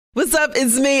What's up?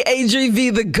 It's me, Adri V,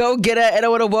 the Go-Getter, and I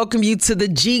want to welcome you to the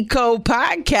G Code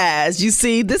podcast. You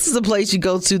see, this is a place you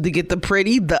go to get the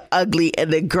pretty, the ugly,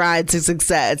 and the grind to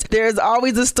success. There's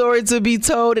always a story to be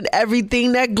told, and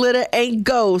everything that glitter ain't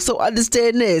gold. So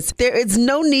understand this. There is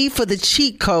no need for the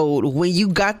cheat code when you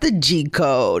got the G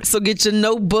Code. So get your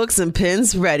notebooks and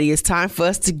pens ready. It's time for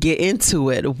us to get into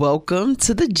it. Welcome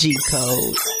to the G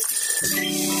Code.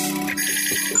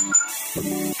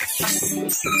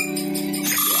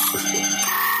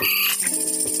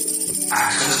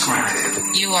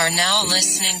 You are now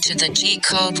listening to the G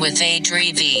Code with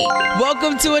Adri V.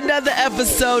 Welcome to another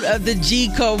episode of the G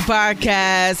Code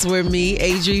podcast where me,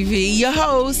 Adri V, your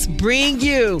host, bring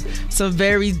you some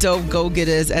very dope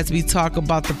go-getters as we talk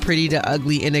about the pretty, the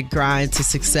ugly, and the grind to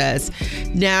success.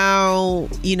 Now,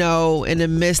 in the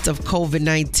midst of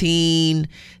COVID-19,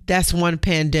 that's one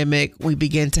pandemic. We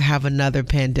begin to have another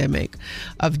pandemic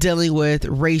of dealing with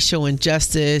racial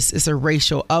injustice. It's a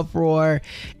racial uproar.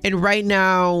 And right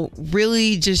now,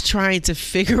 really just trying to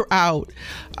figure out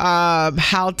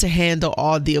how to handle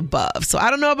all the above. So I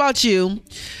don't know about you,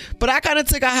 but I kind of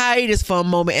took a hiatus for a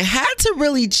moment and had to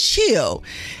really chill.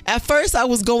 At first, I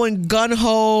was going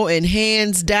gung-ho and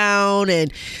hands down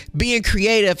and being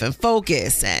creative and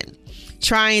focused and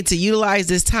trying to utilize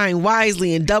this time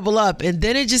wisely and double up. And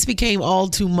then it just became all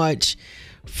too much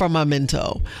for my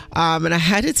mental. And I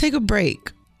had to take a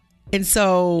break. And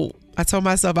so I told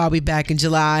myself I'll be back in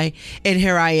July. And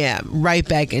here I am, right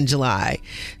back in July.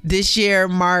 This year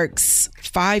marks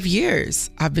 5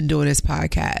 years I've been doing this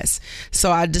podcast.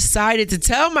 So I decided to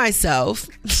tell myself,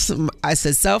 I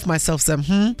said myself said,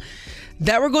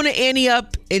 that we're going to ante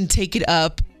up and take it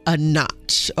up a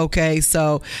notch. Okay,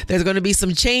 so there's going to be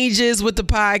some changes with the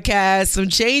podcast, some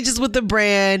changes with the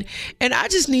brand, and I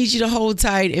just need you to hold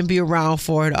tight and be around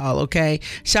for it all. Okay,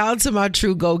 shout out to my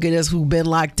true go-getters who've been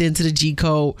locked into the G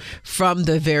Code from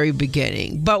the very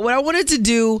beginning. But what I wanted to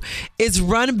do is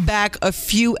run back a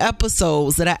few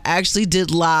episodes that I actually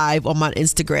did live on my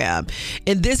Instagram.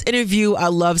 And this interview I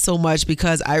love so much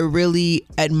because I really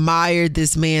admired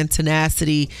this man's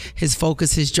tenacity, his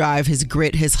focus, his drive, his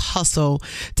grit, his hustle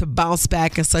to bounce back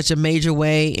in such a major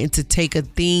way and to take a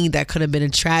thing that could have been a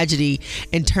tragedy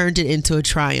and turned it into a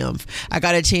triumph. I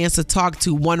got a chance to talk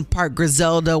to one part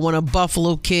Griselda, one of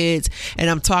Buffalo Kids, and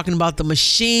I'm talking about the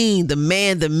machine, the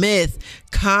man, the myth,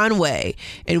 Conway.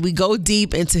 And we go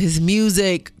deep into his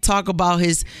music, talk about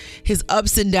his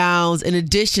ups and downs, in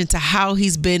addition to how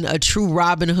he's been a true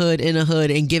Robin Hood in a hood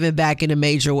and giving back in a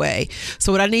major way.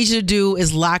 So what I need you to do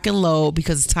is lock and load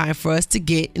because it's time for us to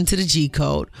get into the G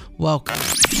Code. Welcome.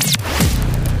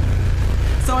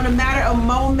 So in a matter of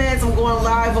moments, I'm going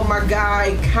live on my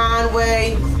guy,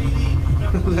 Conway.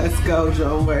 Let's go,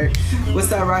 Joe.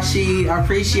 What's up, Rashid? I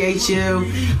appreciate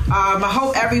you. I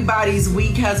hope everybody's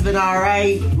week has been all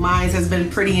right. Mine has been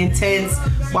pretty intense,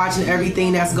 watching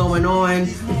everything that's going on.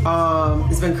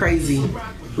 It's been crazy.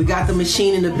 We got the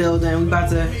machine in the building. We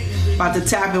about to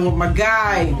tap in with my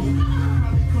guy.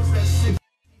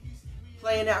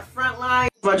 Playing that front line.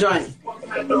 My joint.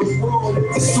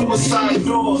 Suicide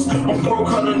doors. I'm broke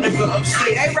on a nigga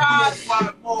upstate. Hey, Rob.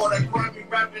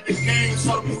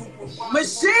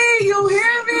 Machine, you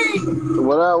hear me?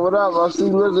 What up? I see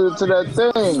you listening to that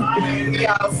thing. We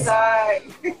outside.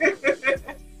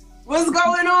 What's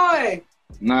going on?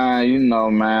 Nah,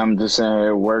 man, I'm just in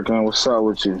here working. What's up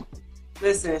with you?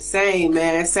 Listen, same,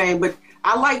 man, same. But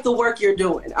I like the work you're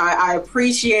doing. I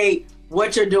appreciate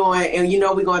what you're doing, and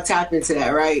we're gonna tap into that,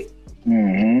 right?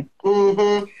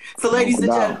 So,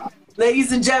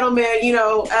 ladies and gentlemen,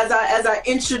 as I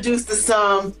introduce to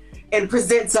some and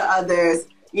present to others,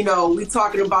 we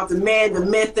talking about the man, the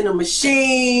myth, and the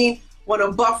machine. One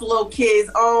of Buffalo Kids'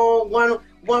 own,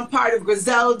 one part of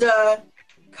Griselda,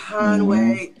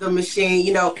 Conway, the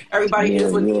machine. Everybody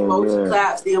is with the emoji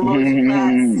claps, the emoji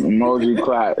claps. Emoji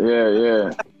clap,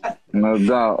 yeah. No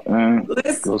doubt, man.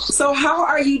 Listen, so how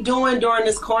are you doing during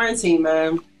this quarantine,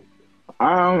 man?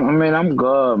 I'm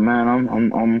good, man.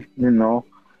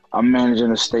 I'm managing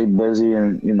to stay busy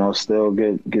and still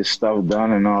get stuff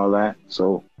done and all that.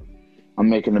 So I'm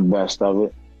making the best of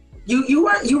it. You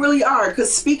really are.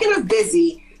 Because speaking of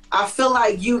busy, I feel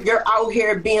like you're out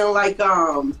here being like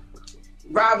Robin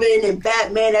and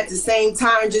Batman at the same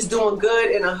time, just doing good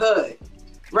in the hood,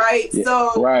 right? Yeah.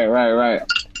 So right.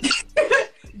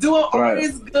 Doing all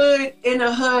this good in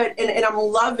the hood, and I'm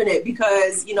loving it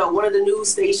because one of the news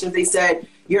stations, they said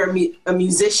you're a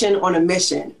musician on a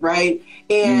mission, right?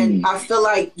 And I feel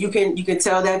like you can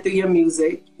tell that through your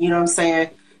music. You know what I'm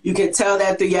saying? You can tell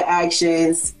that through your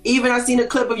actions. Even I seen a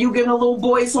clip of you giving a little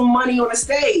boy some money on the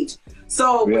stage.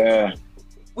 So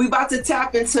we about to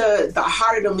tap into the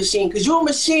heart of the machine, because you're a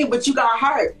machine, but you got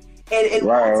heart, and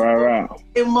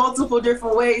in multiple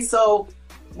different ways. So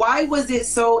why was it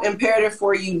so imperative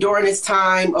for you during this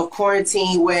time of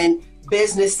quarantine when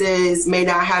businesses may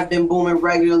not have been booming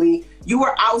regularly? You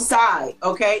were outside,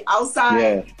 okay?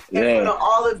 Outside in front of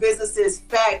all the businesses,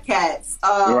 Fat Cats,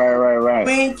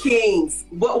 Wing Kings.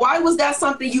 Why was that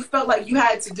something you felt like you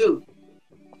had to do?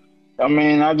 I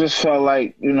mean, I just felt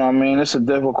like, it's a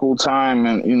difficult time,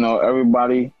 and,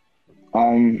 everybody,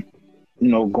 going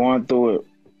through it,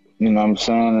 you know what I'm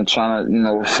saying, and trying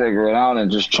to, figure it out,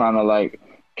 and just trying to, like,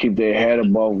 keep their head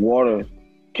above water,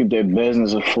 keep their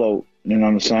business afloat, you know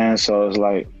what I'm saying? So it's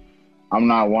like, I'm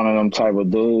not one of them type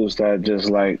of dudes that just,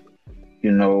 like,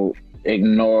 ignore,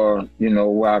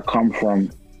 where I come from,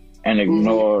 and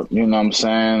ignore, you know what I'm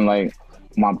saying, like,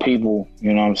 my people,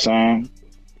 you know what I'm saying?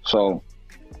 So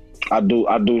I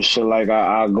do shit like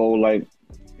I go, like,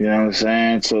 you know what I'm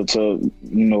saying, to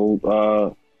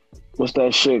what's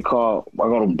that shit called? I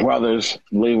go to Brothers,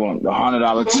 leave a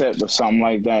 $100 tip or something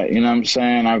like that. You know what I'm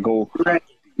saying? I go, I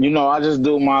just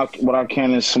do what I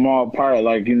can in small part.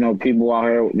 Like, people out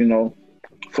here,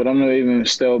 for them to even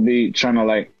still be trying to,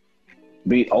 like,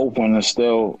 be open and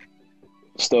still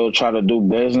try to do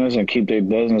business and keep their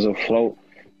business afloat.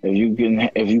 If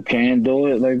you can do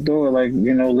it, like, do it. Like,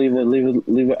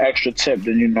 leave an extra tip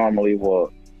than you normally would.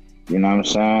 You know what I'm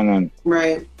saying?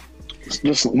 And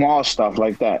just small stuff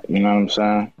like that. You know what I'm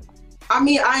saying? I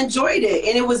mean, I enjoyed it,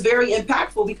 and it was very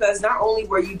impactful because not only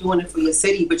were you doing it for your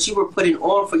city, but you were putting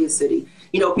on for your city.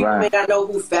 People may not know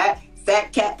who Fat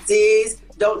Cats is,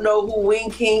 don't know who Wing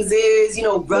Kings is,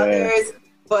 Brothers,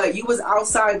 but you was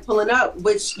outside pulling up,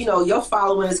 which, your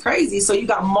following is crazy. So you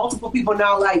got multiple people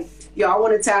now like, yo, I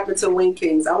want to tap into Wing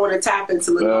Kings. I want to tap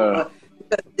into Lenora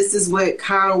because this is what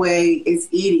Conway is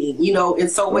eating, and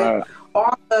so with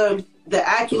all the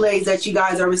accolades that you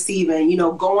guys are receiving,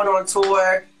 going on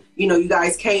tour, you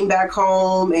guys came back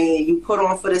home and you put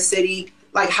on for the city.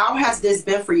 Like, how has this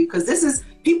been for you? Because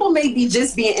people may be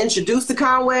just being introduced to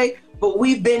Conway, but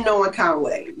we've been knowing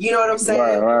Conway. You know what I'm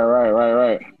saying?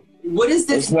 Right. What does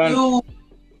this do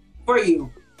for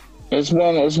you? It's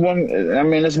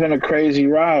been a crazy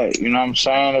ride. You know what I'm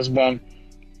saying? It's been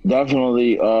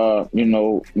definitely,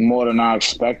 more than I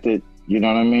expected. You know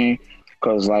what I mean?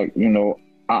 Because, like,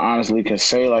 I honestly can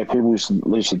say, like, people used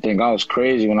to think I was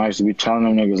crazy when I used to be telling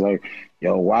them niggas, like,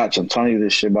 yo, watch, I'm telling you,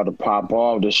 this shit about to pop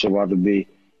off. This shit about to be,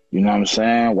 you know what I'm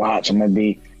saying? Watch, I'm gonna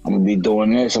be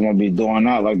doing this. I'm gonna be doing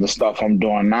that. Like the stuff I'm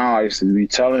doing now, I used to be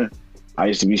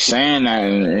saying that,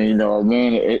 and you know what I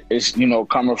mean? It's,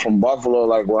 coming from Buffalo,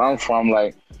 like where I'm from,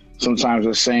 like sometimes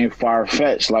it seems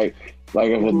far-fetched. Like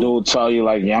if a dude tell you,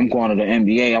 like, yeah, I'm going to the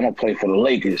NBA, I'm gonna play for the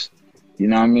Lakers. You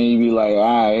know what I mean? You be like,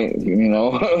 all right,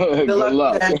 good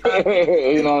luck.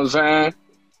 You know what I'm saying?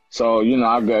 So,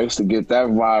 I guess to get that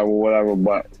vibe or whatever,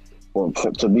 but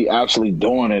to be actually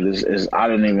doing it is I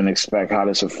didn't even expect how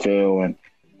this would feel, and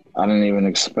I didn't even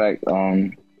expect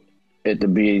it to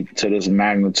be to this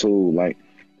magnitude, like,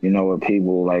 with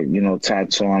people, like,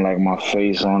 tattooing, like, my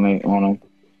face on them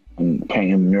and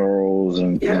painting murals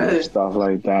and stuff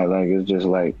like that. Like, it's just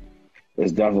like,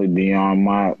 it's definitely beyond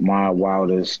my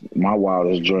wildest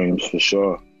dreams, for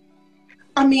sure.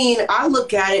 I mean, I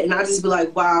look at it and I just be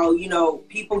like, wow,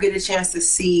 people get a chance to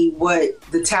see what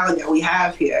the talent that we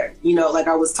have here. Like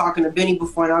I was talking to Benny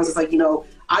before, and I was just like,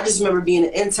 I just remember being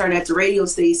an intern at the radio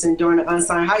station during the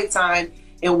Unsigned Hype time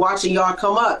and watching y'all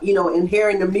come up, and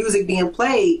hearing the music being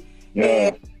played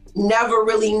and never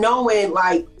really knowing,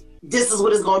 like, this is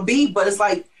what it's going to be. But it's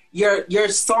like your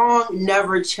song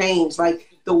never changed. Like,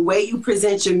 the way you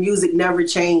present your music never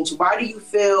changed. Why do you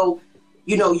feel,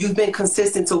 you've been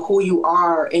consistent to who you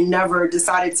are and never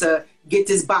decided to get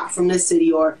this bop from this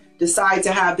city or decide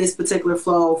to have this particular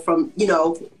flow from,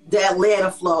 the Atlanta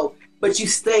flow, but you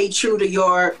stay true to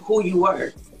who you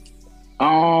were?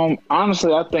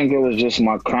 Honestly, I think it was just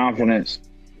my confidence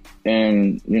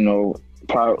and,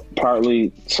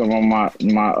 partly some of my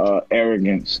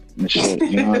arrogance and shit.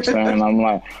 You know what I'm saying? I'm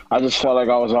like, I just felt like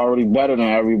I was already better than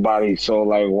everybody. So,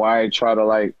 like, why try to,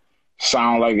 like,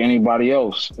 sound like anybody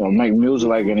else or make music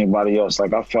like anybody else?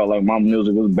 Like, I felt like my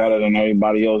music was better than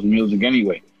everybody else's music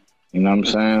anyway. You know what I'm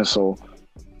saying? So,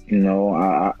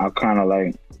 I kind of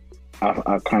like,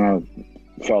 I kind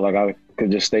of felt like I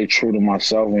could just stay true to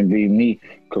myself and be me,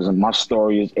 because my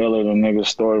story is iller than nigga's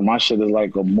story. My shit is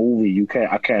like a movie.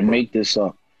 I can't make this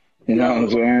up. You know what I'm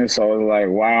saying? So it's like,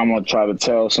 why I'm gonna try to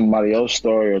tell somebody else's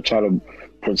story or try to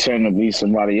pretend to be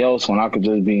somebody else when I could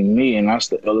just be me? And that's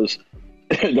the illest.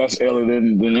 That's iller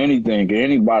than anything,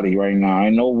 anybody right now. I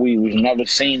know we've never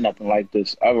seen nothing like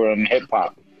this ever in hip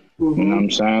hop. You know what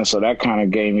I'm saying? So that kind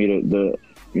of gave me the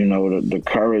you know, the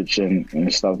courage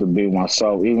and stuff to be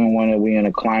myself. Even when we in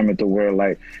a climate to where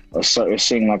like it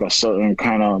seemed like a certain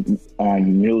kind of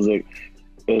music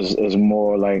is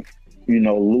more like, you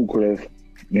know, lucrative,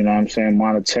 you know what I'm saying,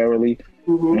 monetarily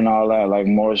and all that, like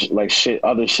more like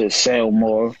other shit sell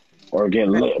more or get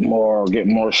lit more or get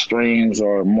more streams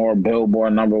or more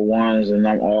Billboard number ones and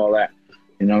all that,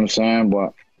 you know what I'm saying?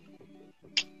 But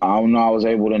I don't know, I was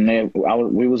able to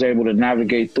we was able to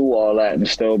navigate through all that and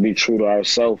still be true to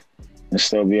ourselves and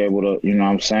still be able to, you know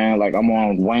what I'm saying? Like I'm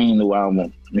on Wayne new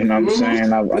album, you know what I'm saying?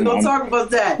 We're gonna talk about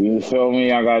that. You feel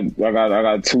me? I got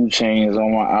 2 Chainz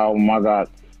on my album. I got,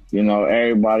 you know,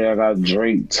 everybody. I got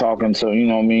Drake talking to, you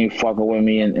know what I mean, fucking with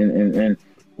me and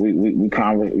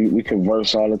we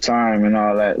converse all the time and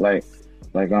all that. Like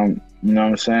I'm, you know what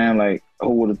I'm saying? Like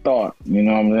who would have thought? You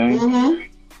know what I'm saying?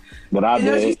 But I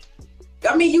did.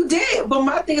 I mean, you did, but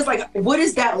my thing is like, what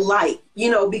is that like?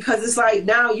 You know, because it's like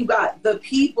now you got the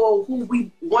people who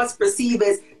we once perceived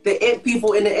as the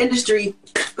people in the industry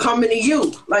coming to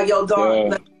you, like, yo,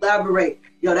 dog, let's collaborate.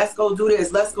 Yo, let's go do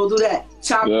this. Let's go do that.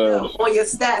 Chop it up on your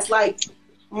stats. Like,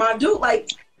 my dude,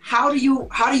 like, how do you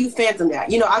phantom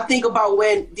that? You know, I think about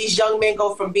when these young men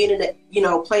go from being in the, you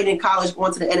know, playing in college,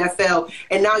 going to the NFL,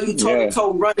 and now you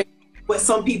toe-to-toe running with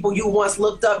some people you once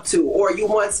looked up to or you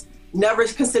once never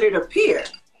considered a peer.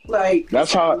 Like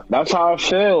that's how I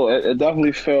feel. It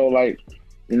definitely feel like,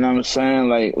 you know what I'm saying,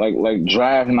 like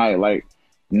draft night, like,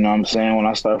 you know what I'm saying, when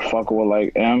I start fucking with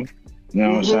like M, you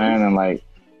know what I'm saying, and like,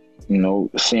 you know,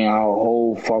 seeing how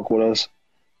whole fuck with us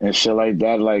and shit like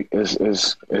that, like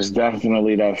it's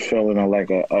definitely that feeling of like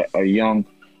a young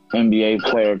NBA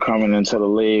player coming into the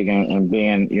league and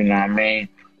being, you know what I mean,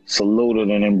 saluted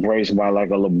and embraced by like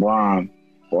a LeBron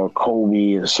or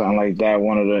Kobe or something like that,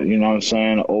 one of the, you know what I'm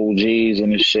saying, OGs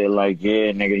and this shit, like,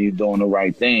 yeah, nigga, you doing the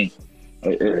right thing.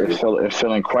 It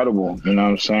feel incredible, you know what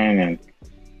I'm saying?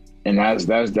 And that's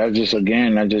just,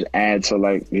 again, that just adds to,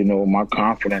 like, you know, my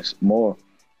confidence more.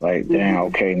 Like, damn,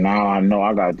 okay, now I know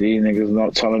I got these niggas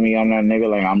not telling me I'm that nigga,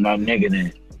 like, I'm not nigga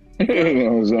then. You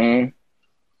know what I'm saying?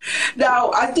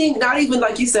 Now, I think not even,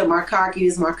 like you said, my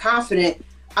cockiness, my confident.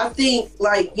 I think,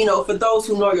 like, you know, for those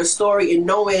who know your story and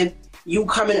knowing you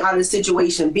coming out of the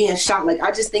situation, being shot. Like,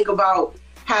 I just think about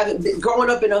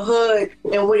growing up in the hood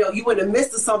and when you in the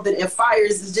midst of something and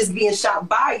fires is just being shot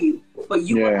by you, but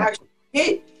you were actually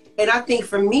hit. And I think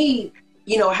for me,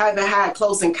 you know, having had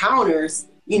close encounters,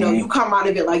 you know, you come out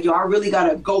of it like, yo, I really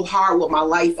got to go hard with my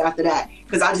life after that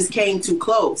because I just came too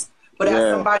close. But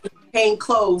as somebody who came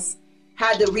close,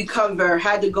 had to recover,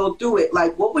 had to go through it,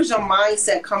 like, what was your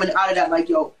mindset coming out of that? Like,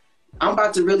 yo, I'm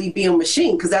about to really be a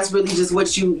machine, because that's really just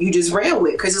what you just ran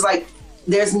with. Because it's like,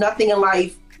 there's nothing in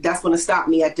life that's going to stop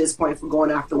me at this point from going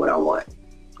after what I want.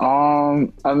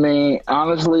 I mean,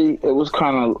 honestly, it was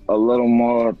kind of a little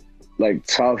more like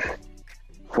tough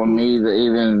for me to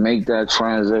even make that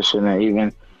transition and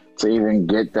even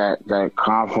get that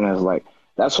confidence. Like,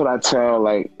 that's what I tell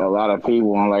like a lot of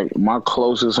people, and like my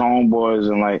closest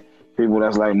homeboys and like people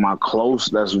that's like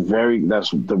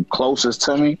that's the closest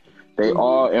to me. They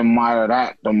all admire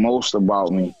that the most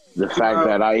about me. The fact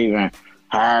that I even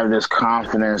have this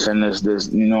confidence and this,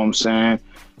 you know what I'm saying?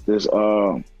 This,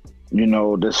 you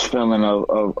know, this feeling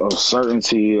of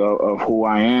certainty of who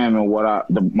I am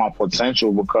and my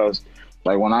potential. Because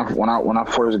like when I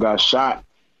first got shot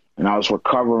and I was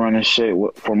recovering and shit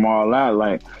from all that,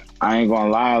 like, I ain't gonna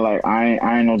lie, like I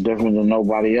ain't no different than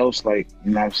nobody else. Like,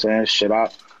 you know what I'm saying? Shit,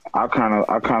 I kind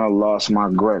of lost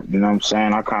my grip, you know what I'm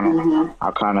saying? I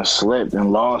kind of slipped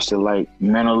and lost it, like,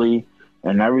 mentally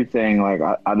and everything. Like,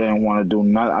 I didn't want to do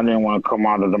nothing. I didn't want to come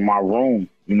out of my room,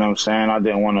 you know what I'm saying? I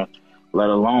didn't want to, let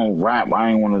alone rap. I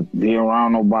didn't want to be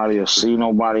around nobody or see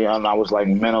nobody. And I was like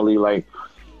mentally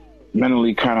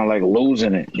kind of like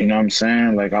losing it, you know what I'm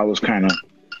saying? Like, I was kind of,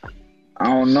 I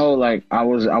don't know, like I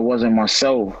wasn't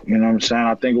myself, you know what I'm saying?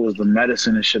 I think it was the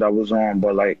medicine and shit I was on,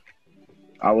 but like,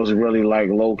 I was really like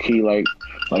low key, like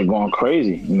going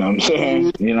crazy. You know what I'm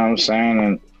saying? You know what I'm saying?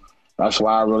 And that's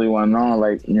why I really went on.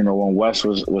 Like, you know, when Wes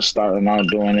was starting out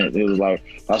doing it, it was like,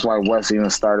 that's why Wes even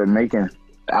started making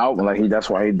the album. Like, that's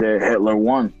why he did Hitler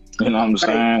 1, you know what I'm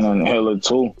saying? And Hitler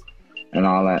 2 and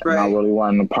all that. And I really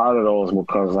wasn't a part of those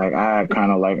because like I had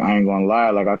kind of like, I ain't gonna lie,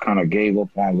 like I kind of gave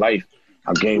up on life.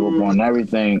 I gave up on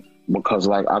everything because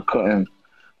like I couldn't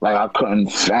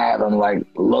fathom like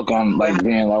looking like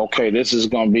being like, okay, this is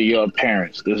gonna be your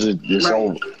appearance. This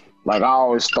over. Like, I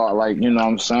always thought, like, you know what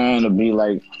I'm saying, to be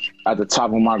like at the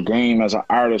top of my game as an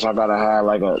artist, I gotta have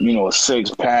like a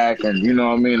 6-pack and, you know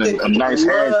what I mean, a nice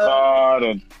haircut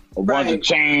and a bunch of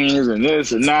chains and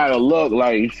this and that to look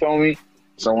like, you feel me?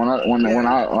 So when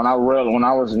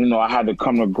I was, you know, I had to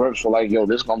come to grips with like, yo,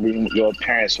 this gonna be your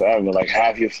appearance forever. Like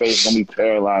half your face gonna be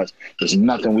paralyzed. There's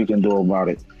nothing we can do about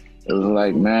it. It was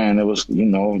like, man, it was, you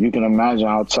know, you can imagine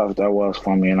how tough that was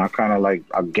for me. And I kind of like,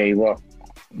 I gave up,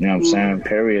 you know what I'm saying,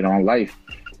 period, on life.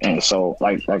 And so,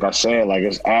 like I said, like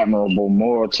it's admirable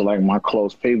more to like my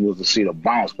close people to see the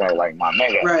bounce back, like my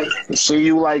nigga. Right. To see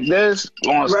you like this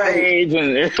on stage and,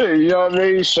 you know what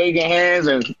I mean, shaking hands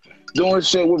and doing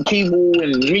shit with people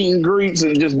and meet and greets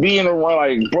and just being around,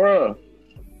 like, bruh.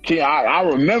 I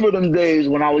remember them days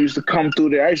when I used to come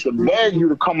through there. I used to beg you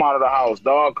to come out of the house,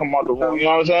 dog. Come out the room. You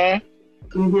know what I'm saying?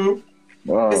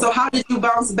 Mm-hmm. And so how did you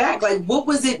bounce back? Like, what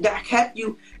was it that kept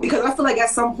you? Because I feel like at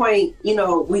some point, you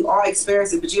know, we all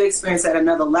experience it, but you experience it at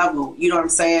another level. You know what I'm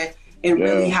saying? And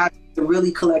really have to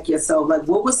really collect yourself. Like,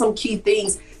 what were some key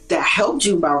things that helped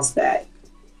you bounce back?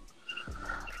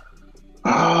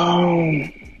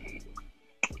 I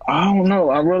don't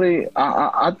know.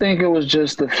 I think it was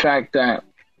just the fact that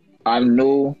I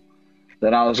knew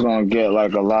that I was going to get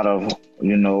like a lot of,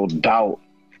 you know, doubt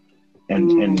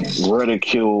and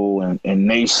ridicule and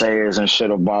naysayers and shit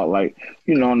about like,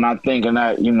 you know, not thinking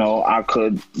that, you know, I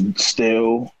could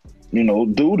still, you know,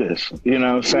 do this. You know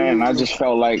what I'm saying? I just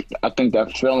felt like, I think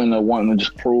that feeling of wanting to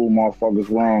just prove motherfuckers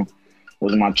wrong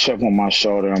was my chip on my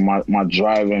shoulder and my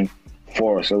driving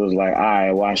force. It was like, all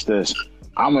right, watch this.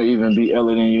 I'm going to even be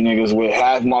iller than you niggas with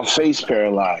half my face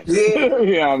paralyzed. You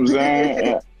know what I'm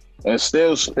saying? And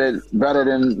still spit better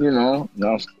than, you know.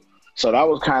 So that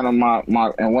was kind of my,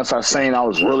 and once I seen I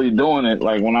was really doing it,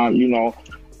 like when I, you know,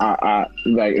 I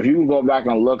like, if you can go back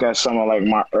and look at some of like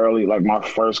my early, like my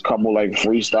first couple like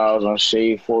freestyles on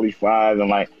Shade 45 and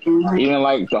like, even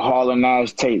like the Hall &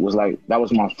 Oates tape was like, that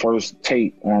was my first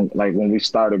tape on like when we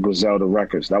started Griselda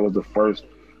Records. That was the first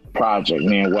project.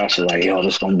 Me and Wes were like, yo,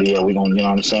 this gonna be it. We gonna, you know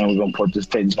what I'm saying? We're gonna put this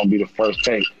tape. It's gonna be the first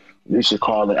tape. We should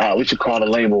call it out. We should call the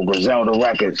label Griselda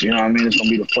Records. You know what I mean? It's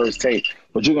gonna be the first tape.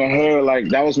 But you can hear like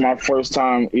that was my first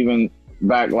time even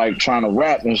back like trying to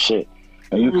rap and shit.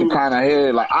 And you can kind of hear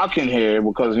it, like I can hear it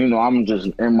because you know I'm just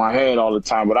in my head all the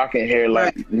time. But I can hear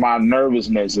like my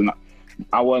nervousness and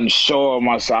I wasn't sure of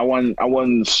myself. I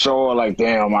wasn't sure like,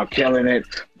 damn, am I killing it?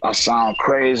 I sound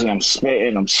crazy. I'm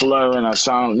spitting. I'm slurring. I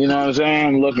sound, you know what I'm saying?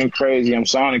 I'm looking crazy. I'm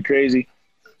sounding crazy.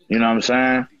 You know what I'm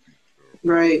saying?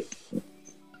 Right.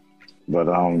 But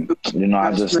you know,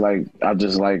 I just like,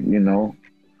 you know,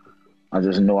 I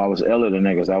just knew I was iller than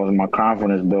niggas. That was my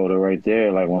confidence builder right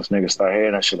there. Like once niggas start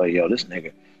hearing that shit, like, yo, this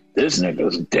nigga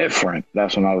is different.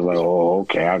 That's when I was like, oh,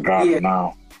 okay, I got it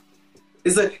now.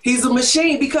 He's a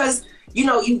machine because you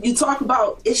know you talk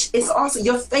about it's also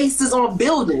your face is on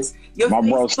buildings. My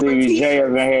bro Stevie J is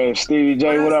in here. Stevie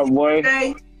J, what up, boy?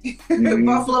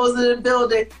 Buffalo's in the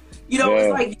building. You know,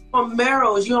 it's like you on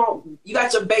Merrill's, you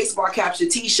got your baseball caps, your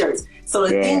t-shirts. So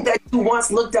the thing that you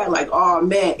once looked at like, oh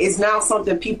man, is now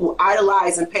something people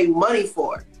idolize and pay money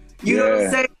for. You know what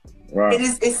I'm saying? Right.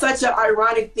 It's such an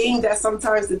ironic thing that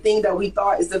sometimes the thing that we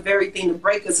thought is the very thing to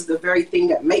break us is the very thing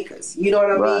that make us. You know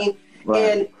what I mean? Right.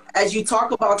 And as you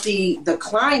talk about the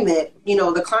climate, you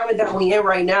know, the climate that we in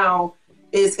right now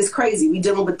is crazy. We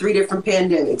dealing with 3 different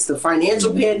pandemics: the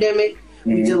financial pandemic,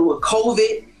 we dealing with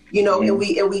COVID, you know, and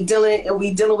we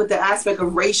dealing with the aspect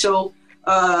of racial.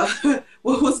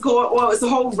 What's going on? It's a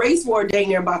whole race war dang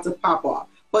near about to pop off.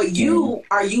 But you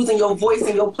are using your voice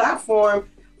and your platform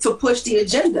to push the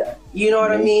agenda. You know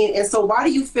what I mean? And so why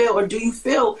do you feel, or do you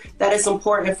feel that it's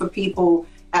important for people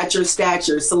at your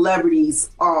stature, celebrities,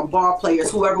 ball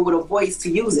players, whoever with a voice to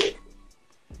use it?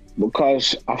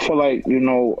 Because I feel like, you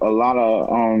know, a lot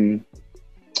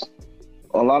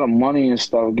of money and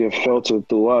stuff get filtered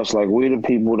through us. Like we the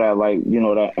people that like, you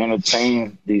know, that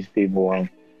entertain these people and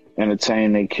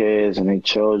entertain their kids and their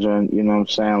children. You know what I'm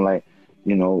saying? Like,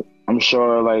 you know, I'm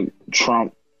sure like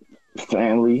Trump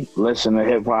family listen to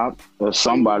hip hop or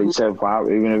somebody's hip hop,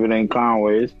 even if it ain't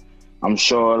Conway's. I'm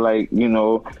sure like, you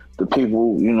know, the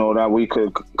people, you know, that we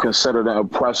could consider the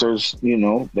oppressors, you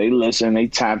know, they listen, they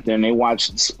tapped in, they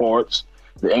watch sports.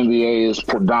 The NBA is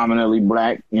predominantly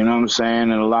black, you know what I'm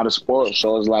saying, and a lot of sports.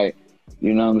 So it's like,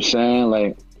 you know what I'm saying?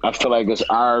 Like, I feel like it's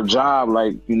our job,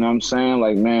 like, you know what I'm saying?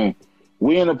 Like, man,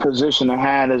 we in a position to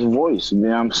have this voice, you know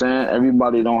what I'm saying?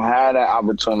 Everybody don't have that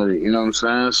opportunity, you know what I'm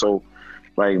saying? So,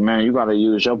 like, man, you got to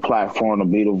use your platform to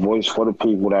be the voice for the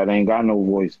people that ain't got no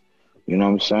voice, you know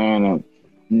what I'm saying? And,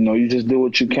 you know, you just do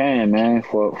what you can, man,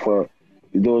 you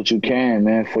do what you can,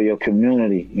 man, for your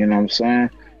community, you know what I'm saying?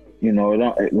 You know,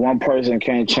 one person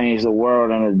can't change the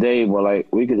world in a day, but like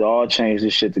we could all change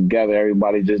this shit together.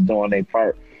 Everybody just doing their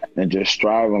part and just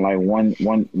striving like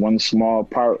one small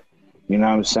part. You know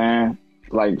what I'm saying?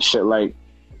 Like shit, like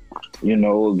you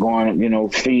know, going, you know,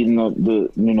 feeding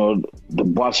the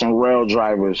bus and rail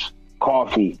drivers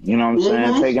coffee, you know what I'm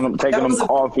saying? Taking them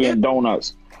coffee and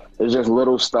donuts. It's just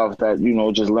little stuff that, you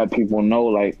know, just let people know,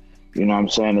 like, you know what I'm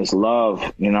saying, it's love,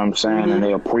 you know what I'm saying, and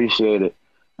they appreciate it.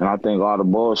 And I think all the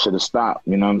bullshit has stopped,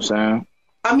 you know what I'm saying?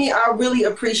 I mean, I really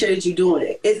appreciated you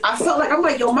doing it. I felt like, I'm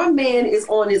like, yo, my man is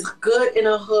on his good in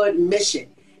a hood mission.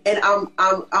 And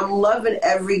I'm loving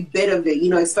every bit of it, you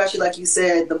know, especially like you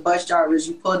said, the bus drivers,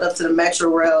 you pulled up to the Metro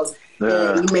rails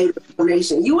and you made a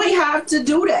donation. You ain't have to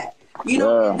do that. You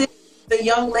know, the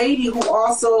young lady who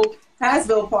also has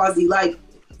Bell palsy, like,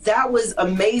 that was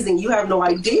amazing. You have no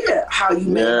idea how you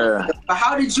made it. But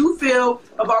how did you feel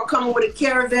about coming with a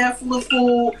caravan full of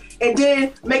food and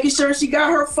then making sure she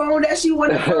got her phone that she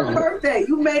wanted for her birthday?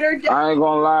 You made her day. I ain't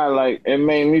gonna lie, like, it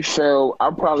made me feel, I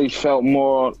probably felt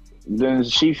more than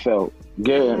she felt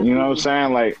good. You know what I'm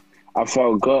saying? Like, I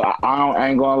felt good. I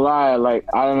ain't gonna lie, like,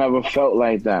 I never felt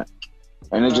like that.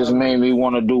 And it just made me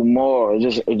want to do more. It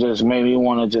just made me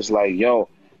want to just, like, yo,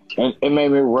 it made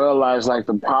me realize, like,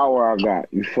 the power I got.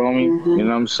 You feel me? You know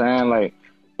what I'm saying? Like,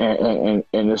 and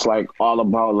it's, like, all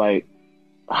about, like,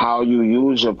 how you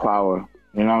use your power.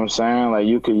 You know what I'm saying? Like,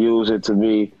 you could use it to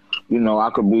be, you know,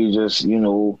 I could be just, you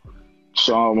know,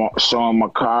 showing my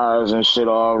cars and shit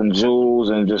off and jewels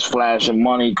and just flashing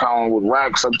money, calling with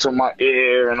racks up to my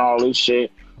ear and all this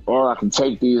shit. Or I can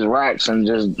take these racks and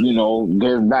just, you know,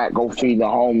 give back, go feed the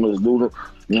homeless,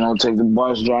 you know, take the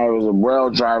bus drivers, the rail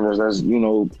drivers that's, you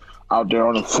know, out there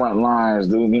on the front lines,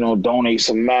 you know, donate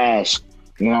some masks,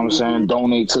 you know what I'm saying?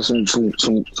 Donate to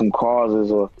some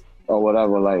causes or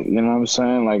whatever, like, you know what I'm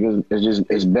saying? Like,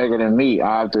 it's bigger than me.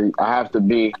 I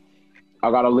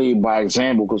gotta lead by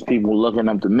example because people looking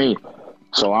up to me.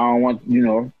 So I don't want, you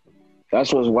know,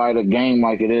 that's why the game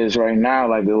like it is right now.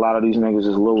 Like, a lot of these niggas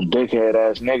is little dickhead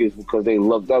ass niggas because they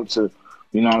looked up to,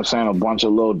 you know what I'm saying, a bunch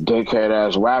of little dickhead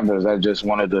ass rappers that just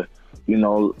wanted to, you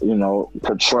know,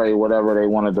 portray whatever they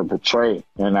wanted to portray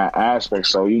in that aspect.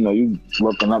 So, you know, you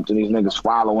looking up to these niggas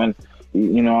following,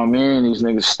 you know what I mean? These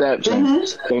niggas steps and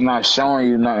they not showing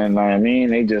you nothing, you know what I mean?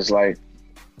 They just like,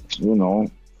 you know,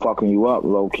 fucking you up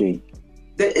low key.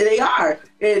 They are.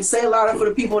 And say a lot for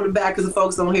the people in the back because the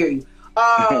folks don't hear you.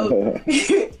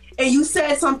 And you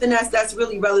said something that's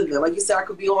really relevant. Like you said, I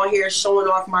could be on here showing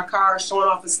off my car, showing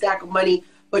off a stack of money,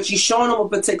 but you're showing them a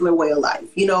particular way of life,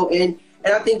 you know? And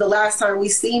I think the last time we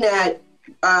seen that,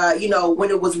 you know, when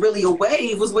it was really a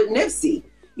wave was with Nipsey,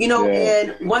 you know?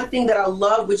 And one thing that I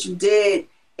love what you did,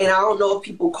 and I don't know if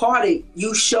people caught it,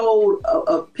 you showed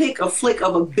a flick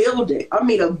of a building. I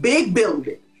mean, a big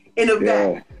building in the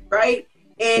back, right?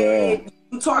 And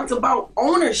you talked about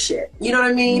ownership, you know what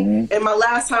I mean? And my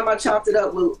last time I chopped it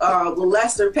up with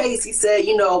Lester Pace, he said,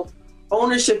 you know,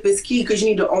 ownership is key because you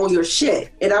need to own your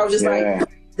shit. And I was just like,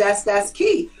 that's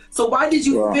key. So why did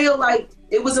you feel like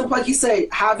it wasn't like you said,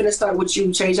 having to start with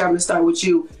you, change having to start with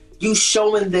you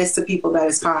showing this to people that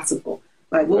it's possible?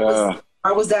 Like,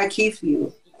 why was that key for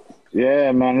you?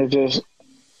 Yeah, man, it just,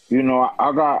 you know,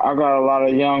 I got a lot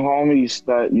of young homies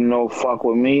that, you know, fuck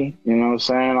with me. You know what I'm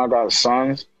saying? I got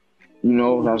sons, you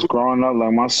know, that's growing up.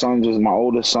 Like my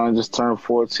oldest son just turned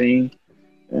 14.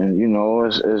 And, you know,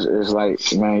 it's like,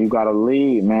 man, you got to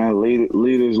lead, man.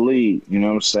 Leaders lead. You know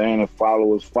what I'm saying? And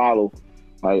followers follow.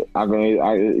 Like,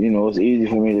 you know, it's easy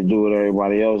for me to do what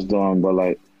everybody else doing, but,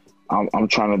 like, I'm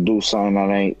trying to do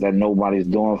something that nobody's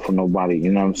doing for nobody.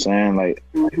 You know what I'm saying? Like,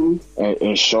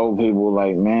 and show people,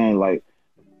 like, man, like,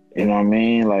 you know what I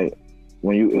mean? Like,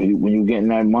 when you getting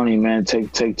that money, man,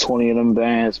 take 20 of them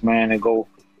bands, man, and go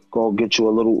get you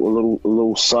a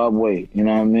little Subway. You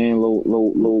know what I mean?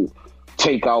 Little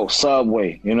takeout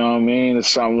Subway. You know what I mean? Or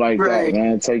something like that,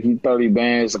 man. Take you 30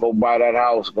 bands to go buy that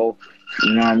house. Go,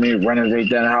 you know what I mean? Renovate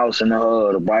that house in the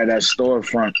hood or buy that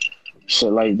storefront.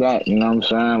 Shit like that. You know what I'm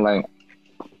saying? Like,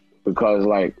 because,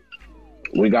 like,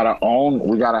 we gotta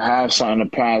have something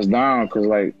to pass down because,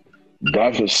 like,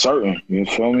 death is certain. You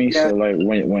feel me? Yeah. So, like,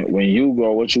 when you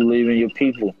go, what you leaving your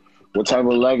people? What type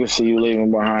of legacy you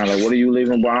leaving behind? Like, what are you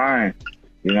leaving behind?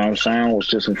 You know what I'm saying? It's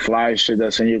just some fly shit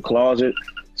that's in your closet,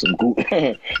 some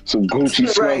Gucci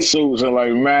sweatsuits, and,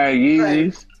 like, mad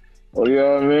Yeezys. Well, you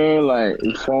know what I mean? Like,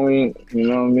 you feel me? You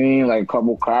know what I mean? Like, a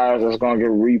couple cars that's gonna get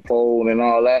repoed and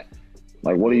all that.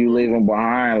 Like, what are you leaving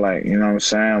behind? Like, you know what I'm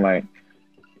saying? Like,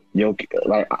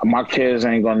 like, my kids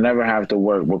ain't gonna never have to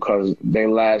work because their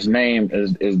last name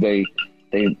is they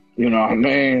you know what I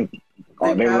mean?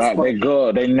 They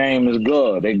good. Their name is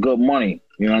good. They good money.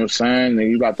 You know what I'm saying?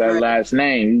 And you got that last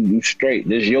name. You straight.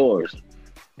 This yours.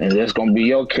 And that's gonna be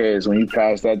your kids when you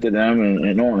pass that to them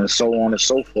and on and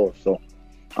so forth. So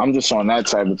I'm just on that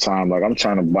type of time. Like, I'm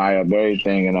trying to buy up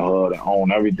everything in the hood and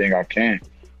own everything I can.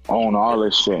 Own all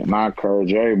this shit. And I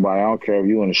encourage everybody. I don't care if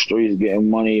you in the streets getting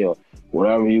money or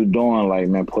whatever you doing. Like,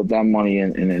 man, put that money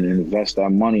in and invest that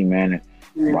money, man.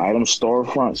 And buy them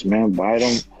storefronts, man. Buy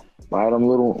them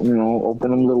little,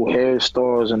 open them little hair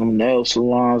stores and them nail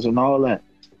salons and all that.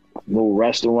 Little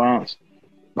restaurants.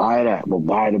 Buy that, but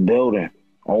buy the building.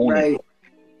 Own it.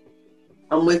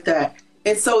 I'm with that.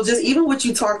 And so just even what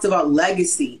you talked about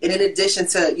legacy, and in addition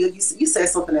to, you said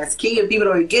something that's key and people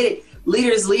don't get it,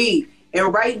 leaders lead.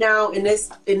 And right now in this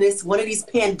one of these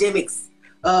pandemics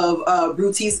of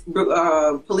police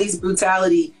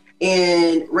brutality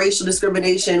and racial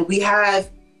discrimination,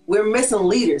 we're missing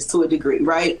leaders to a degree,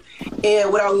 right?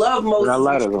 And what I love most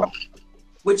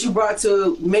what you brought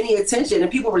to many attention,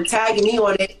 and people were tagging me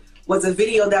on it, was a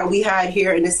video that we had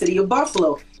here in the city of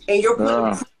Buffalo. And you're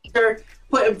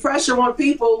putting pressure on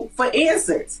people for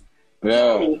answers.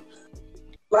 Yeah.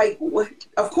 Like,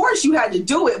 of course you had to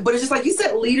do it, but it's just like you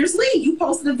said, leaders lead. You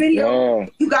posted a video,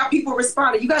 you got people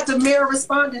responding. You got the mayor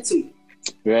responding to you.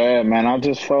 Yeah, man, I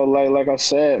just felt like I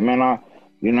said, man,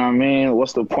 you know what I mean?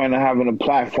 What's the point of having a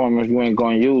platform if you ain't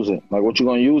going to use it? Like, what you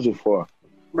going to use it for?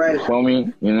 Right. You feel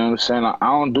me? You know what I'm saying? I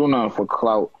don't do nothing for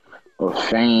clout or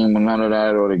fame or none of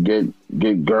that, or to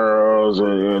get girls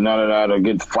or none of that, or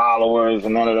get followers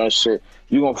and none of that shit.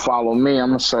 You gonna follow me, I'm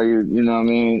gonna show you, you know what I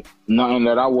mean, nothing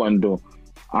that I wouldn't do.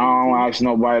 I don't ask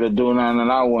nobody to do nothing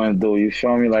that I wouldn't do. You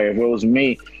feel me? Like, if it was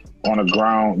me on the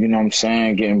ground, you know what I'm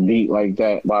saying, getting beat like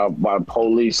that by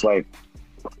police, like,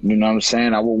 you know what I'm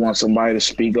saying, I would want somebody to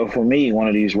speak up for me, one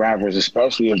of these rappers,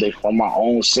 especially if they from my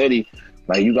own city.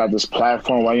 Like, you got this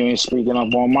platform, why you ain't speaking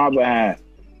up on my behalf?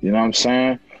 You know what I'm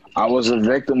saying? I was a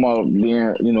victim of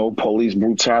being, police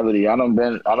brutality. I done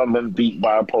been beat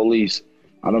by police.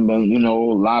 I done been,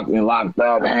 locked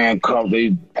up, handcuffed.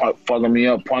 They fucking me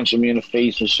up, punching me in the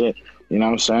face and shit. You know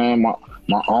what I'm saying?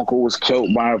 My uncle was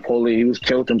killed by a police. He was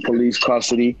killed in police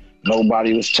custody.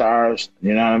 Nobody was charged.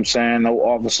 You know what I'm saying? None of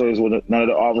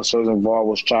the officers involved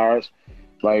was charged.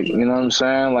 Like, you know what I'm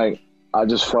saying? Like, I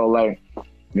just felt like,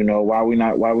 why we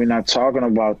not talking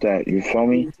about that? You feel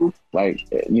me? Like,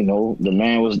 the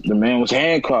man was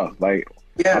handcuffed. Like,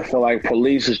 I feel like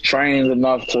police is trained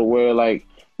enough to where, like,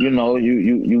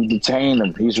 you detain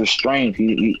him. He's restrained.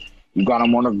 You got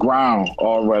him on the ground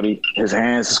already. His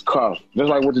hands is cuffed. Just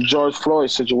like with the George Floyd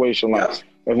situation. Like,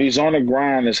 if he's on the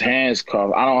ground, his hands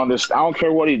cuffed. I don't understand. I don't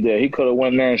care what he did. He could have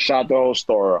went there and shot the whole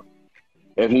store up.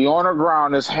 If he on the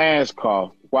ground, his hands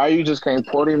cuffed, why you just can't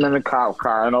put him in the cop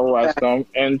car and arrest him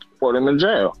and put him in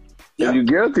jail? If you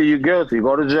guilty, you guilty.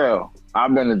 Go to jail.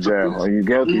 I've been to jail. Are you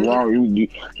guilty? Wrong?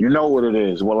 You know what it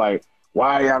is. Well, like,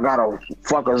 why y'all gotta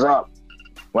fuck us up?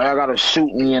 Why y'all gotta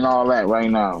shoot me and all that right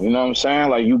now? You know what I'm saying?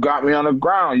 Like, you got me on the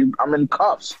ground. I'm in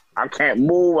cuffs. I can't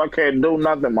move. I can't do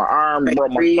nothing. My arm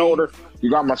broke, my shoulder. You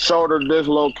got my shoulder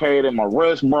dislocated. My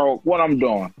wrist broke. What I'm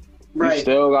doing? Right. You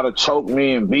still gotta choke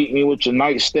me and beat me with your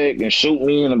nightstick and shoot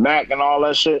me in the back and all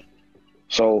that shit.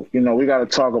 So, we gotta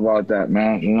talk about that,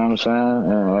 man. You know what I'm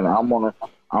saying? And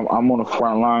I'm on the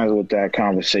front lines with that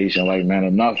conversation. Like, man,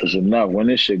 enough is enough. When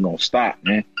this shit gonna stop,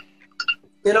 man?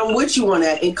 And I'm with you on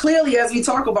that. And clearly, as we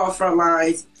talk about front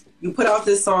lines, you put out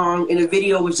this song and the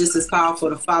video was just as powerful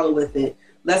to follow with it.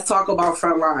 Let's talk about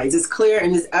front lines. It's clear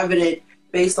and it's evident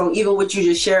based on even what you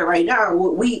just shared right now,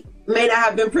 what we may not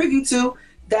have been privy to,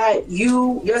 that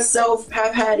you yourself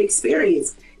have had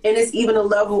experience. And it's even a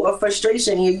level of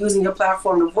frustration and you're using your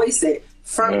platform to voice it.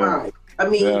 Front line. I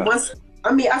mean,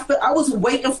 I was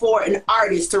waiting for an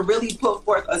artist to really put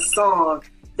forth a song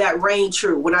that rang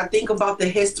true. When I think about the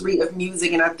history of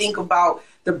music and I think about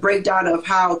the breakdown of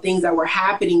how things that were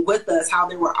happening with us, how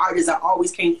there were artists that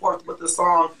always came forth with a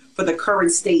song for the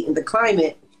current state and the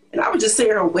climate. And I was just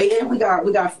sitting here waiting. We got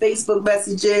Facebook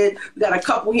messages. We got a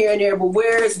couple here and there, but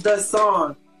where's the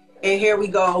song? And here we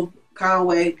go.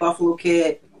 Conway, Buffalo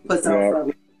Kid, puts out from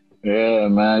me. Yeah,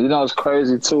 man. It's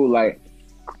crazy too. Like,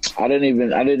 I didn't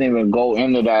even go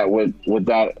into that with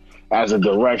that as a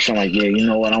direction. Like, yeah, you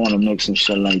know what? I want to make some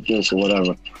shit like this or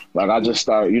whatever. Like, I just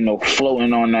started,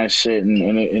 floating on that shit, and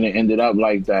it ended up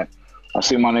like that. I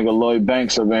see my nigga Lloyd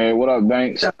Banks up in here. What up,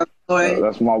 Banks?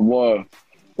 That's my boy.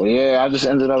 Well, yeah, I just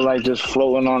ended up like just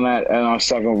floating on that and on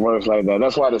second verse like that.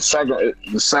 That's why the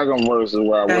second verse is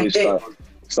where I really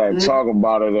start talking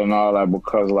about it and all that,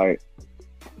 because, like,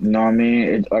 you know what I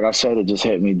mean? Like I said, it just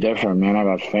hit me different, man. I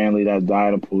got family that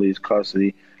died in police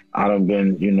custody. I done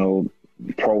been,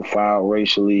 profiled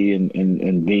racially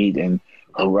and beat and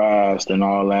harassed and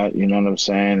all that. You know what I'm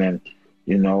saying? And,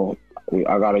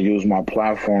 I got to use my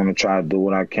platform to try to do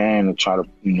what I can to try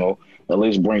to, at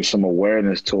least bring some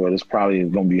awareness to it. It's probably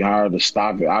going to be hard to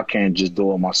stop it. I can't just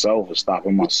do it myself or stop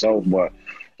it myself, but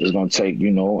it's going to take,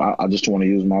 I just want to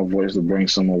use my voice to bring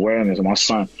some awareness. My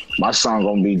son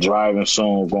going to be driving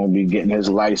soon, going to be getting his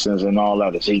license and all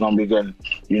that. Is he going to be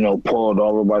getting, pulled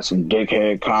over by some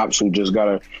dickhead cops who just got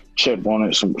a chip on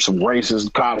it, some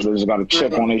racist cops that just got a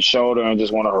chip on their shoulder and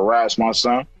just want to harass my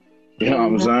son? You know what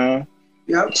I'm saying?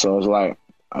 Yep. So it's like,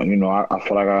 I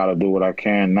feel like I got to do what I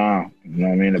can now. You know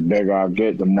what I mean? The bigger I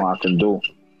get, the more I can do.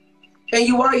 And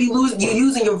you're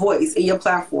using your voice and your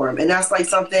platform. And that's like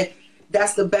something,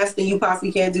 that's the best thing you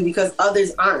possibly can do because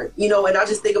others aren't. And I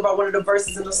just think about one of the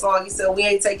verses in the song. He said, we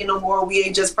ain't taking no more. We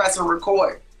ain't just pressing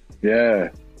record. Yeah.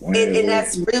 And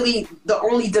that's really the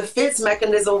only defense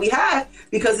mechanism we have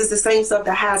because it's the same stuff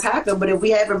that has happened. But if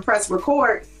we haven't pressed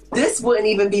record, this wouldn't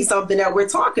even be something that we're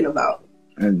talking about.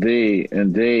 Indeed.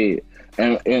 And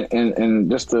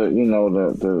just to,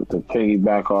 the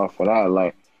piggyback off of that,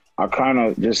 like, I kind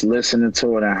of just listening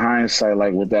to it in hindsight,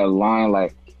 like with that line,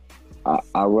 like,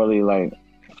 I really like,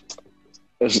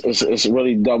 it's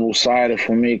really double-sided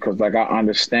for me because, like, I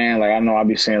understand, like, I know I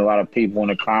be seeing a lot of people in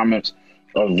the comments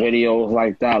or videos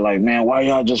like that, like, man, why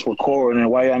y'all just recording?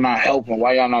 Why y'all not helping?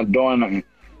 Why y'all not doing nothing?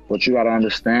 But you got to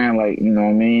understand, like, you know what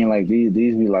I mean? Like, these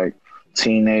be like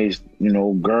teenage,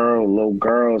 little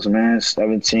girls, man,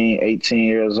 17, 18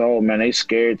 years old, man, they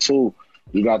scared too.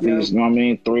 You got these,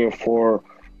 3 or 4,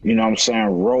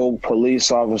 rogue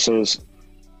police officers.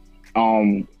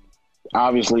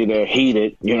 Obviously they're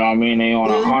heated, they on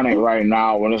 100 right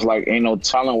now, and it's like, ain't no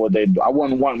telling what they do. I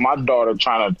wouldn't want my daughter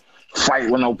trying to fight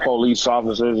with no police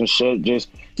officers and shit. Just,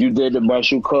 you did the best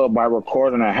you could by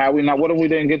recording her. Had we not, what if we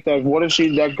didn't get that? What if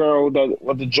that girl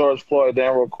with the George Floyd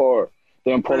didn't record?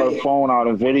 Then pull her phone out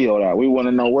and video that. We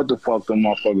wouldn't know what the fuck them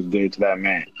motherfuckers did to that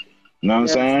man. You know what I'm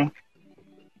saying?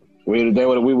 We would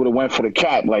have went for the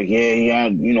cap. Like, yeah, he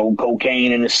had,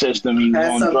 cocaine in the system. He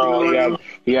was on drugs.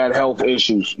 He had health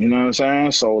issues. You know what I'm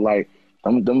saying? So, like,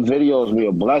 them videos be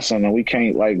a blessing, and we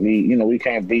can't, like, we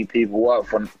can't beat people up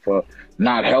for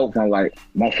not helping. Like,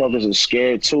 motherfuckers are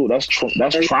scared, too. That's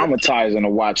traumatizing to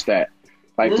watch that.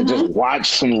 Like, to just watch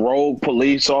some rogue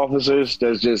police officers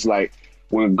that's just, like,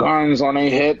 with guns on their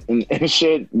hip and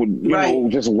shit,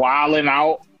 just wilding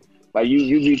out. Like,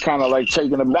 you be kind of, like,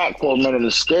 taken aback for a minute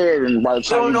and scared, and by the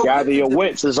time you gather your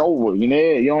wits, it's over.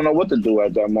 You don't know what to do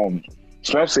at that moment.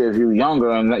 Especially if you're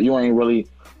younger and you ain't really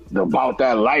about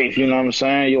that life, you know what I'm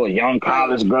saying? You're a young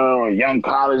college girl, a young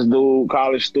college dude,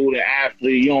 college student,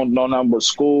 athlete. You don't know nothing but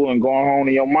school and going home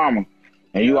to your mama.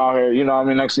 And you out here,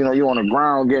 next thing you know, you on the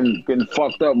ground getting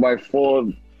fucked up by 4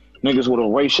 niggas with a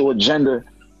racial agenda.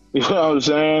 You know what I'm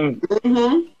saying?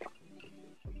 Mm-hmm.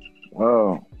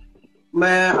 Wow.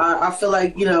 Man, I feel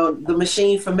like, the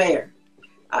machine for mayor.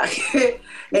 Man,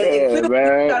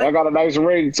 I got a nice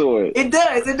ring to it. It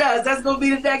does. That's gonna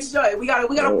be the next joint. We gotta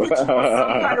put you on some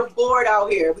kind of board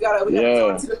out here. We gotta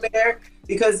talk to the mayor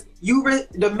because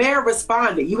the mayor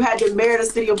responded. You had the mayor of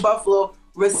the city of Buffalo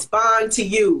respond to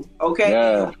you. Okay,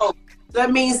 so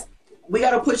that means we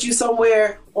gotta put you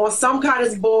somewhere on some kind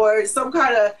of board, some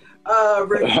kind of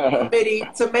review committee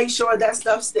to make sure that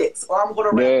stuff sticks. Or I'm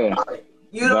gonna rap about it.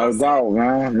 You know, no doubt,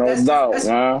 man. No doubt,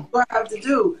 man. What I have to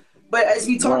do. But as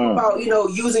we talk about,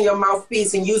 using your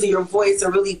mouthpiece and using your voice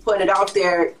and really putting it out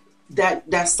there,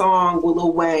 that song with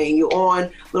Lil Wayne, you're on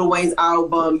Lil Wayne's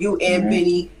album, you and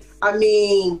Benny. I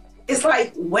mean, it's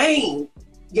like Wayne.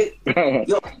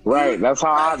 Right. That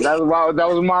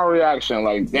was my reaction.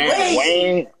 Like, damn,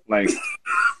 Wayne. Like,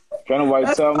 can't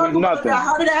nobody tell me nothing.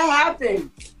 How did that happen?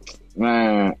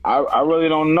 Man, I really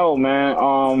don't know, man.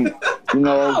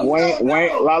 Wayne,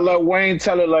 I let Wayne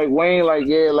tell it like Wayne, like,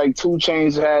 yeah, like 2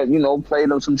 Chainz had, played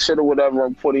him some shit or whatever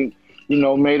and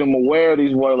made him aware of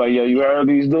these boys, like, yeah, you heard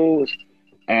these dudes?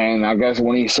 And I guess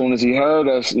as soon as he heard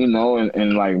us, and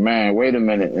like, man, wait a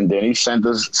minute. And then he sent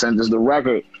us the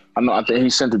record. I think he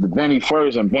sent it to Benny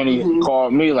first, and Benny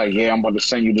called me like, yeah, I'm about to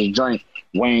send you this joint.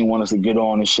 Wayne want us to get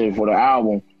on and shit for the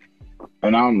album.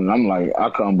 And I'm like,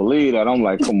 I couldn't believe that. I'm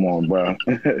like, come on, bro.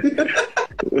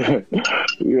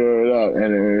 You heard up.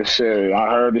 And shit,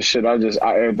 I heard this shit. I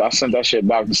sent that shit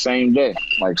back the same day.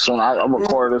 Like, soon I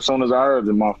recorded as soon as I heard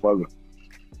the motherfucker.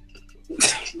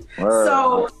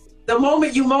 So the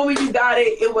moment you got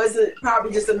it, it wasn't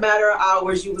probably just a matter of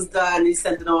hours. You was done and you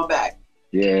sent it on back.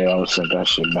 Yeah, I sent that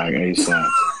shit back ASAP.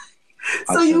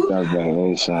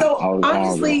 So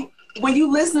honestly, when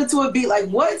you listen to a beat, like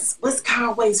what's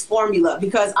Conway's formula?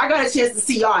 Because I got a chance to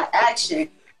see y'all in action,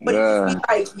 but it's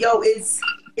like, yo, it's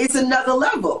another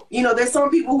level. There's some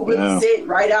people who really sit,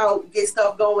 write out, get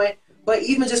stuff going. But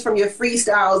even just from your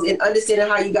freestyles and understanding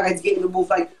how you guys get in the booth,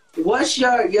 like what's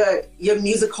your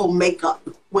musical makeup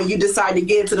when you decide to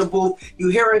get into the booth? You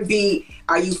hear a beat.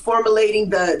 Are you formulating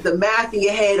the math in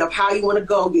your head of how you want to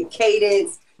go, get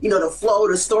cadence, the flow,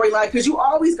 the storyline? Because you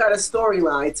always got a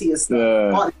storyline to your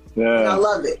stuff. Yeah. And I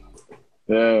love it.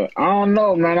 Yeah, I don't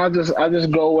know, man. I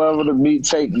just go wherever the beat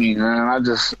take me, man. I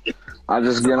just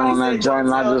get on that joint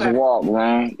and I just walk,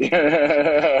 man.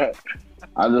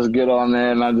 I just get on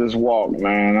there and I just walk,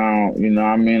 man. I don't,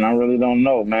 I really don't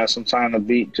know, man. Sometimes the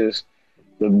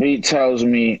beat tells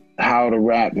me how to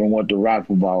rap and what to rap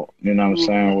about. You know what I'm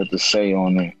saying? What to say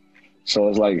on it. So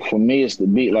it's like, for me, it's the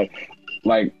beat. Like,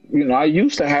 I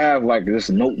used to have like this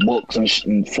notebooks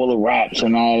and full of raps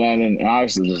and all that, and I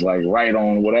used to just like write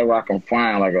on whatever I can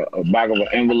find, like a back of an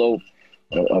envelope,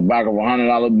 a back of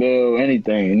 $100 bill,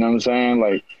 anything. You know what I'm saying?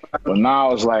 Like, but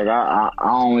now it's like I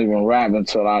don't even rap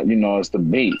until it's the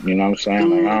beat. You know what I'm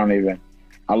saying? Like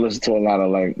I listen to a lot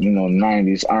of like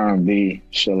 90s R&B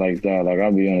shit like that. Like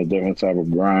I'll be on a different type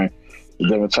of grind, a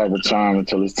different type of time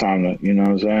until it's time to what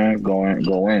I'm saying, go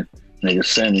in. Niggas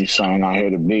send me something, I hear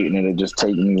the beat, and it'll just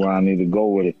take me where I need to go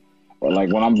with it. But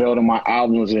like when I'm building my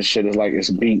albums and shit, it's like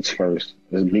it's beats first.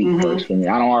 It's beat first for me.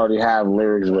 I don't already have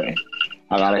lyrics written.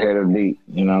 I gotta hear the beat.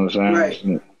 You know what I'm saying?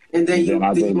 Right. And then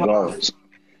I just go.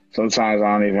 Sometimes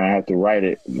I don't even have to write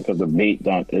it because the beat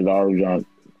is already done.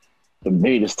 The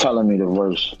beat is telling me the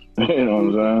verse. You know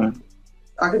what I'm saying?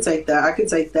 I can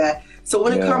take that. So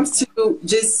when it comes to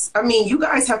you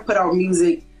guys have put out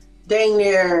music dang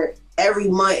near every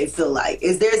month, it feel like.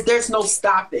 There's no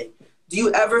stopping. Do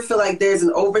you ever feel like there's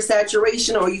an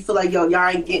oversaturation, or you feel like, y'all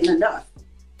ain't getting enough?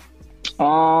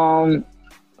 I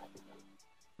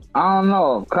don't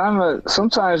know. Kind of.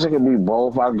 Sometimes it can be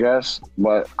both, I guess.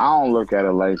 But I don't look at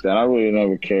it like that. I really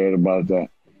never cared about that.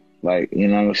 Like, you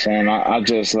know what I'm saying? I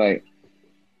just like,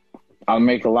 I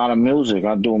make a lot of music.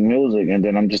 I do music, and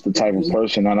then I'm just the type of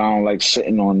person that I don't like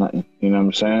sitting on nothing. You know what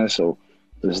I'm saying? So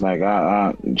it's like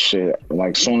shit.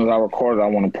 Like soon as I record it, I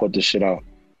want to put the shit out.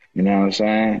 You know what I'm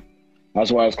saying?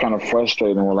 That's why it's kind of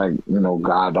frustrating when like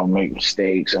God don't make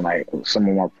mistakes, and like some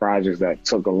of my projects that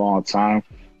took a long time,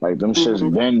 like them shit's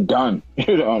been done.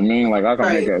 You know what I mean? Like I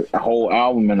can make a whole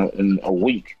album in a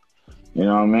week. You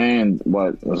know what I mean?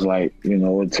 But it's like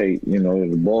it take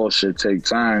the bullshit take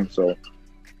time, so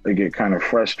it get kind of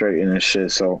frustrating and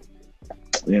shit. So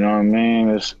you know what I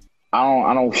mean?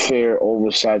 I don't fear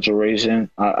oversaturation.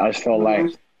 I felt like,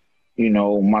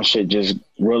 my shit just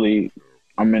really,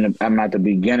 I'm at the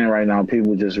beginning right now.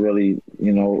 People just really,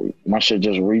 my shit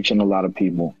just reaching a lot of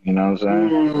people. You know what I'm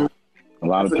saying? A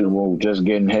lot of people just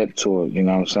getting hip to it. You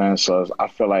know what I'm saying? So I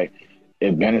feel like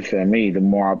it benefit me. The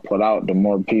more I put out, the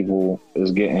more people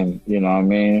is getting, you know what I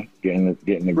mean? Getting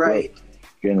the grip,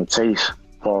 getting the taste.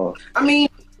 I mean,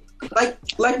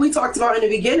 like we talked about in the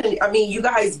beginning, I mean, you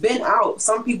guys been out.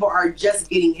 Some people are just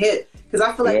getting hit. Because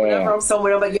I feel like whenever I'm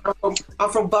somewhere, I'm like, I'm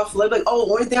from Buffalo. They're like,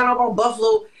 oh, only thing I know about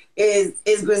Buffalo is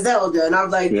Griselda. And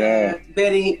I'm like,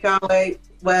 Benny, Conway,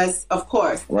 West, of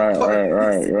course. Right.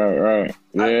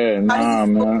 Yeah,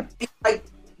 man. Like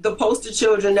the poster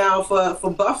children now for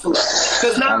Buffalo.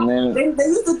 Because now they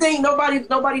used to think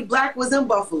nobody black was in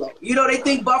Buffalo. They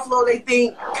think Buffalo, they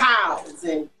think cows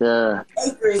and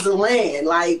acres of land.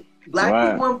 Like,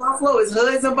 black people in Buffalo is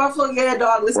hoods in Buffalo. Yeah,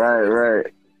 dog.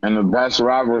 Right. And the best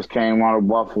rappers came out of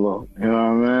Buffalo. You know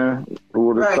what I mean? Who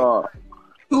would have thought?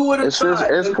 Who would have thought?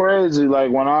 It's crazy.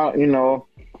 Like when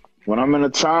when I'm in the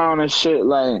town and shit,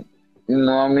 like, you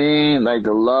know what I mean? Like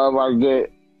the love I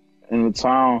get in the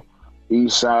town,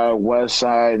 east side, west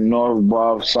side, north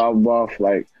buff, south buff,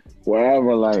 like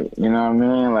wherever, like, you know what I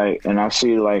mean? Like, and I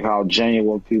see like how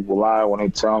genuine people are when they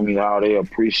tell me how they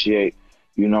appreciate,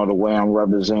 the way I'm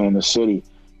representing the city.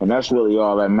 And that's really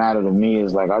all that matter to me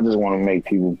is like, I just want to make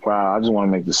people proud. I just want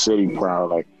to make the city proud.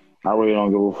 Like, I really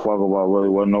don't give a fuck about really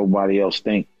what nobody else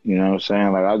think. You know what I'm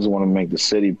saying? Like, I just want to make the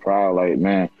city proud. Like,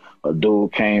 man, a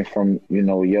dude came from,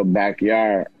 your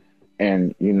backyard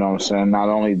and, you know what I'm saying? Not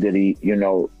only did he,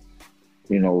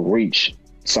 reach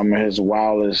some of his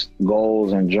wildest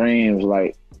goals and dreams,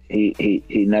 like he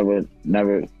never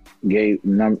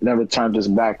turned his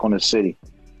back on the city.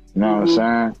 You know what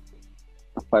I'm saying?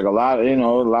 Like a lot of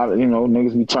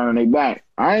niggas be turning their back.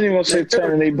 I ain't even gonna say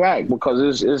turning their back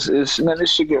because it's man,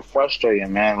 this shit get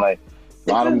frustrating, man. Like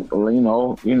a lot of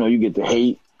you get the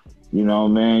hate,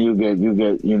 man. You get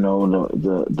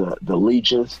the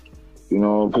leeches,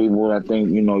 people that think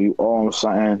you owe them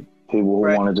something. People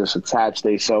who want to just attach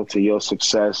themselves to your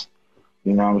success.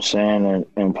 You know what I'm saying?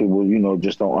 And people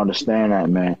just don't understand that,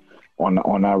 man.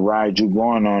 On that ride you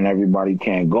going on, everybody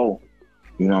can't go.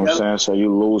 You know what I'm saying? So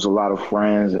you lose a lot of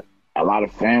friends, a lot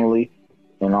of family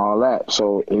and all that.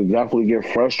 So it definitely get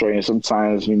frustrating.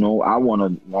 Sometimes, you know, I want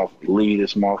to leave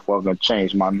this motherfucker and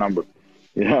change my number.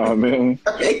 You know what I mean?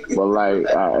 But like,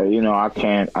 you know, I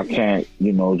can't,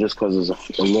 you know, just because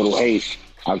it's a little hate,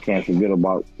 I can't forget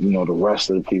about, you know, the rest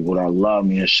of the people that love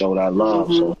me and show that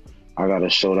love. So I got to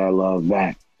show that love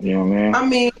back. You know what I mean? I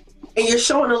mean, and you're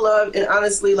showing the love, and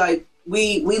honestly, like,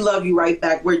 we love you right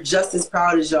back. We're just as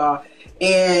proud as y'all.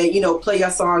 And, you know, play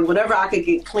your song. Whenever I could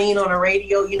get clean on the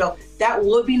radio, you know, that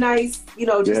would be nice. You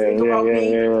know, just think about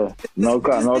me. Yeah. No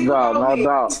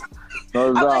doubt.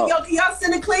 I'm like, yo, can y'all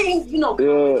send it clean? You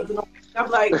know, I'm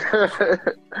like,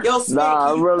 yo, Snake,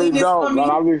 nah, I really don't. Man,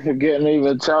 I be forgetting to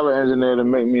even tell the engineer to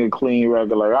make me a clean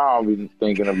record. Like, I don't be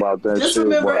thinking about that just shit. Just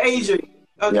remember Adrian.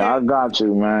 Okay? Yeah, I got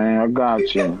you, man. I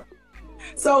got you.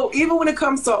 So even when it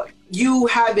comes to you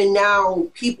having now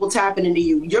people tapping into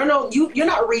you, you're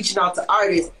not reaching out to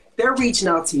artists. They're reaching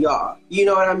out to y'all. You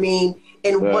know what I mean?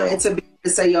 And wanting to be to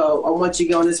say, yo, I want you to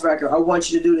get on this record. I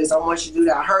want you to do this. I want you to do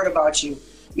that. I heard about you.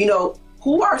 You know,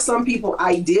 who are some people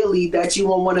ideally that you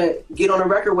won't want to get on a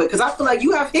record with? Because I feel like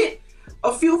you have hit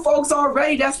a few folks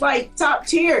already that's like top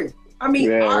tier. I mean,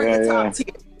 top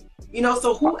tier. You know,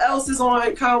 so who else is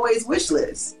on Conway's wish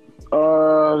list?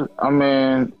 I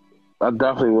mean, I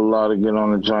definitely would love to get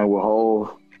on the joint with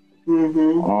Hov.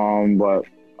 But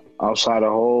outside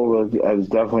of Hov, it's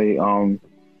definitely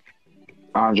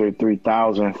Andre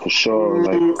 3000 for sure.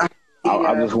 Like,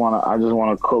 I just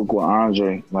wanna cook with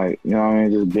Andre. Like, you know what I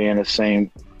mean? Just be in the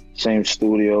same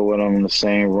studio with him in the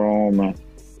same room, and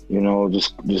you know,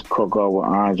 just cook up with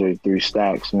Andre 3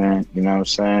 Stacks, man. You know what I'm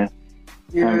saying?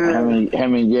 Yeah.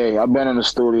 Him and Ye. I've been in the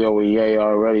studio with Ye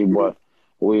already, but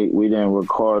we didn't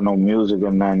record no music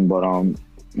or nothing. But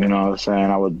you know what I'm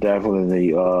saying? I would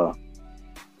definitely I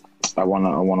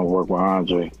wanna work with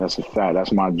Andre. That's a fact.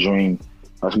 That's my dream.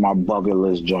 That's my bucket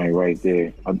list joint right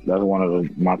there. That's one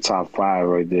of my top 5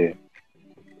 right there.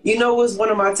 You know what's one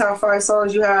of my top 5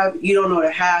 songs you have? You don't know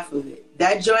the half of it.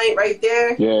 That joint right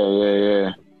there.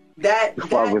 Yeah. That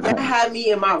had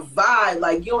me in my vibe.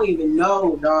 Like, you don't even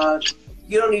know, dog.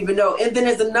 You don't even know. And then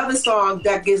there's another song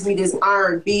that gives me this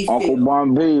R&B feel. Uncle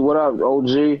Bon B, what up,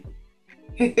 OG?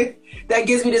 That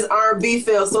gives me this R&B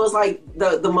feel. So it's like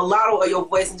the mulatto of your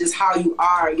voice and just how you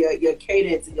are, your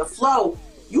cadence and your flow.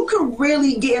 You can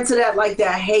really get into that, like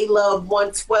that Hey Love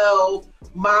 112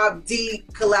 Mobb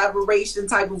Deep collaboration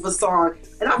type of a song.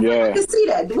 And I feel like I can see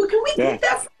that. Can we get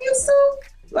that from you soon?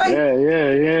 Like,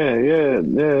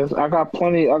 yeah. I got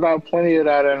plenty of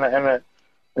that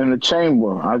in the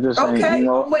chamber. I just ain't, you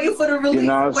know, I'm waiting for the release. You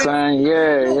know what I'm saying?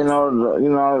 Yeah, you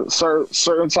know,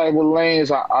 certain type of lanes.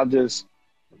 I just,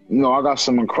 you know, I got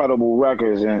some incredible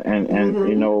records, and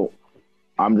you know,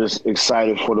 I'm just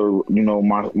excited for the, you know,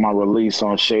 my release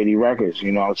on Shady Records.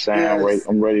 You know what I'm saying? Yes.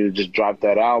 I'm ready to just drop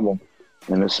that album,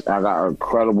 and I got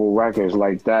incredible records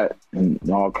like that and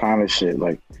all kind of shit.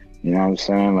 Like, you know what I'm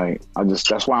saying? Like,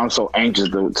 that's why I'm so anxious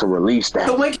to release that.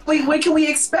 So when can we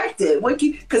expect it?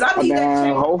 Because I need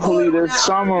that. Hopefully this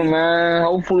summer, man.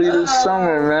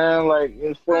 Summer, man. Like,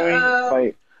 you feel me?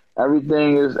 Like,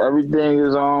 everything is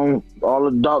all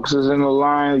the ducks is in the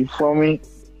line. You feel me?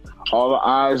 All the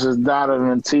I's is dotted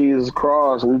and the T's is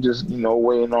crossed. We just, you know,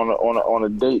 waiting on a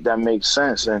date that makes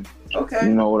sense, and you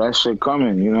know, that shit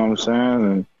coming. You know what I'm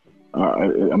saying?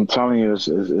 And I'm telling you,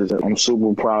 I'm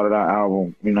super proud of that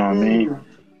album. You know what I mean?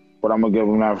 But I'm gonna give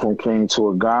him that From King to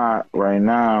a God right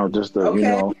now, just to, you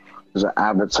know, as an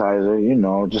appetizer. You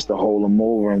know, just to hold him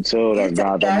over until that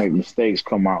God Don't Make Mistakes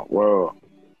come out. World.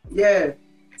 Yeah.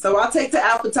 So I'll take the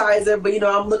appetizer, but you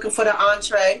know, I'm looking for the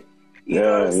entree. You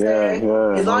know what I'm saying?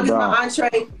 As long as my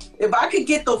entree, if I could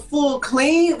get the full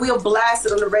clean, we'll blast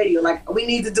it on the radio. Like, we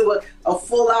need to do a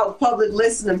full out public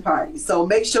listening party. So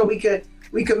make sure we could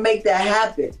make that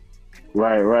happen.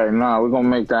 Right. Nah, we're gonna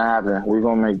make that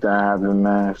happen.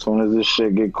 Man. As soon as this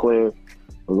shit get clear,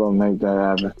 we're gonna make that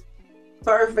happen.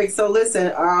 Perfect. So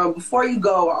listen, before you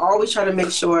go, I always try to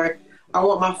make sure I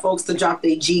want my folks to drop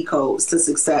their G codes to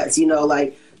success. You know,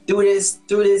 like through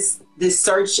this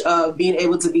search of being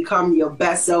able to become your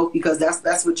best self, because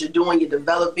that's what you're doing. You're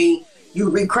developing, you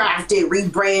recraft it,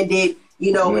 rebrand it,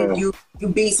 you know, and you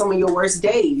beat some of your worst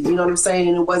days, you know what I'm saying?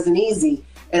 And it wasn't easy.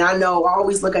 And I know I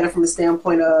always look at it from the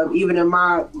standpoint of, even in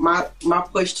my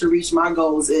push to reach my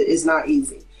goals, it's not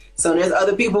easy. So there's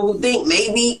other people who think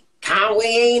maybe Conway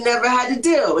ain't never had to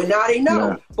deal, and now they know.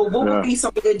 Yeah. But what would be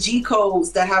some of the G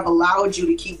codes that have allowed you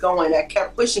to keep going, that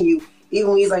kept pushing you,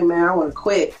 even when he's like, man, I want to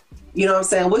quit? You know what I'm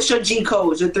saying? What's your G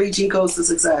codes, your 3 G codes to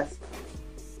success?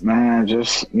 Man,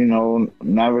 just, you know,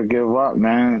 never give up,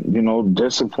 man. You know,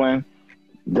 discipline,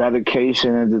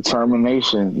 dedication, and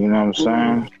determination. You know what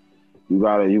I'm saying? you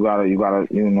gotta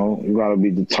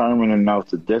be determined enough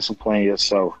to discipline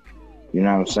yourself. You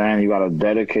know what I'm saying? You gotta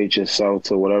dedicate yourself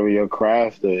to whatever your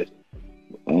craft is.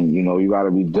 And, you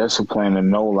gotta be disciplined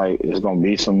and know, like, it's gonna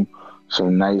be some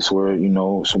nights where,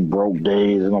 some broke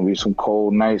days. There's gonna be some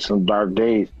cold nights, some dark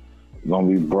days. You're gonna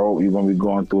be broke. You're gonna be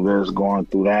going through this, going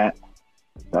through that.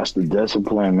 That's the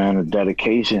discipline, man. The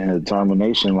dedication and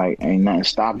determination. Like, ain't nothing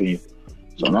stopping you.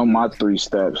 So I know my 3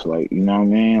 steps. Like, you know what I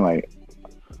mean? Like,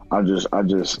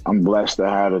 I'm blessed to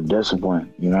have the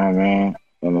discipline. You know what I mean?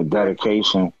 And the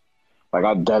dedication. Like,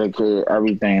 I dedicated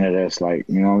everything to this. Like,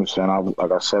 you know what I'm saying?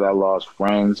 Like I said, I lost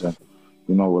friends and,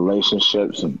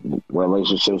 relationships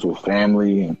with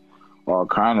family and all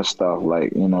kind of stuff.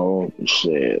 Like,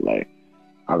 shit. Like,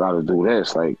 I got to do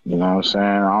this. Like, you know what I'm saying?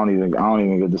 I don't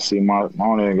even get to see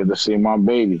my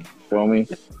baby. Feel me?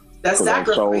 That's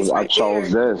sacrifice. I chose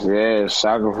this. Yeah,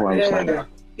 sacrifice. Yeah. Like,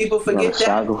 people forget that.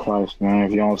 Sacrifice, man.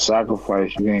 If you don't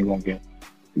sacrifice, you ain't gonna get.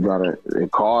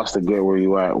 It costs to get where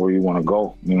you want to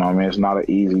go. You know what I mean? It's not an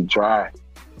easy drive.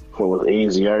 If it was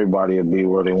easy, everybody would be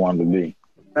where they wanted to be.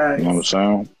 Facts. You know what I'm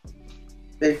saying?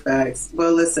 Big facts.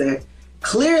 Well, listen.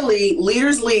 Clearly,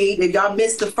 leaders lead. If y'all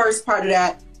missed the first part of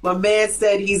that, my man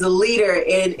said he's a leader,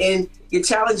 and you're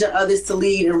challenging others to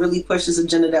lead and really push this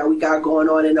agenda that we got going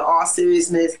on. In all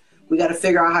seriousness, we got to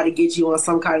figure out how to get you on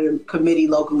some kind of committee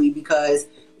locally, because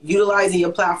utilizing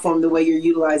your platform the way you're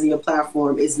utilizing your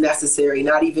platform is necessary,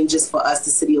 not even just for us,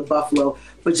 the city of Buffalo,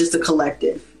 but just a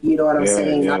collective. You know what I'm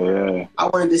saying? Yeah. I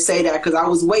wanted to say that because I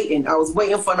was waiting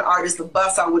for an artist to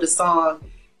bust out with a song,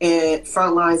 and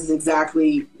Frontlines is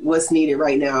exactly what's needed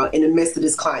right now in the midst of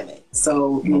this climate.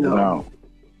 So,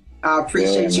 I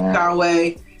appreciate you,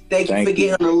 Conway. Thank you for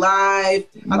getting on the live.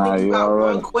 I think you got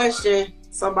one question.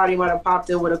 Somebody might have popped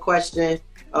in with a question.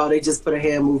 Oh, they just put a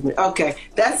hand movement. Okay,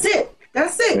 that's it. Y'all.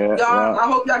 Yeah. I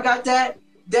hope y'all got that.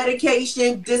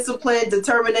 Dedication, discipline,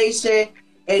 determination.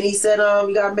 And he said,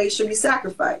 you gotta make sure you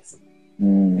sacrifice.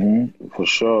 For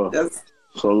sure.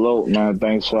 Salute, man.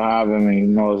 Thanks for having me.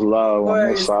 It's love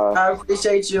on this side. I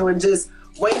appreciate you, and just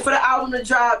wait for the album to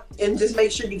drop, and just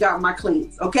make sure you got my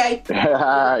cleans, okay? I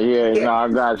got you. I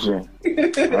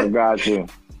got you.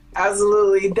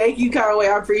 Absolutely. Thank you, Conway.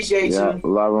 I appreciate you.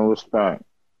 Love and respect.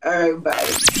 All right, bye.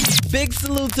 Big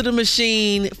salute to the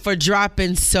machine for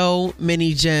dropping so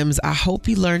many gems. I hope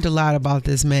you learned a lot about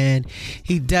this man.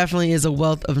 He definitely is a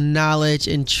wealth of knowledge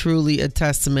and truly a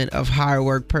testament of hard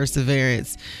work,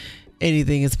 perseverance.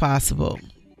 Anything is possible.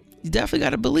 You definitely got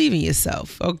to believe in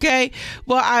yourself, okay?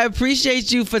 Well, I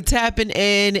appreciate you for tapping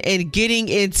in and getting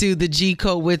into the G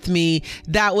Code with me.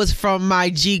 That was from my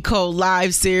G Code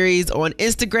live series on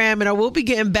Instagram, and I will be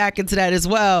getting back into that as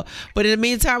well. But in the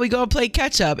meantime, we're going to play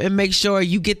catch up and make sure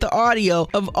you get the audio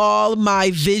of all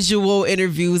my visual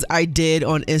interviews I did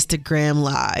on Instagram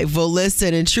Live. Well,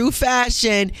 listen, in true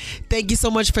fashion, thank you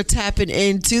so much for tapping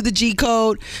into the G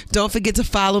Code. Don't forget to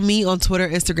follow me on Twitter,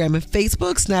 Instagram, and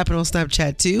Facebook. Snapping on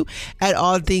Snapchat too. At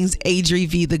all things Adri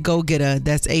V the Go Getter.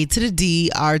 That's A to the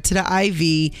D, R to the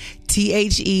IV,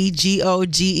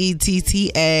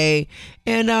 TheGoGetta.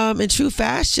 And in true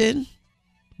fashion,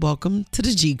 welcome to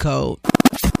the G Code.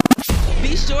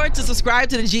 Be sure to subscribe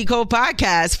to the G Code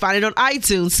podcast. Find it on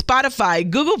iTunes, Spotify,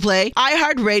 Google Play,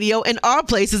 iHeartRadio, and all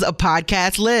places a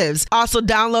podcast lives. Also,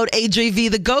 download Adri V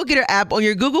the Go Getter app on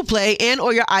your Google Play and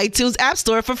or your iTunes App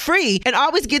Store for free. And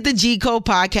always get the G Code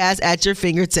podcast at your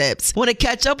fingertips. Want to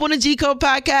catch up on the G Code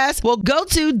podcast? Well, go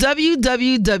to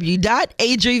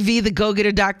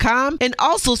www.adrivthegogetter.com and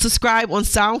also subscribe on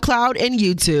SoundCloud and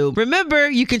YouTube.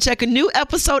 Remember, you can check a new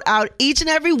episode out each and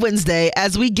every Wednesday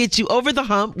as we get you over the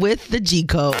hump with the G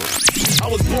Code. I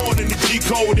was born in the G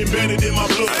Code, embedded in my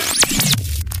blood.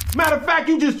 Matter of fact,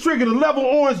 you just triggered a level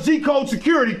orange G Code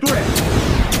security threat.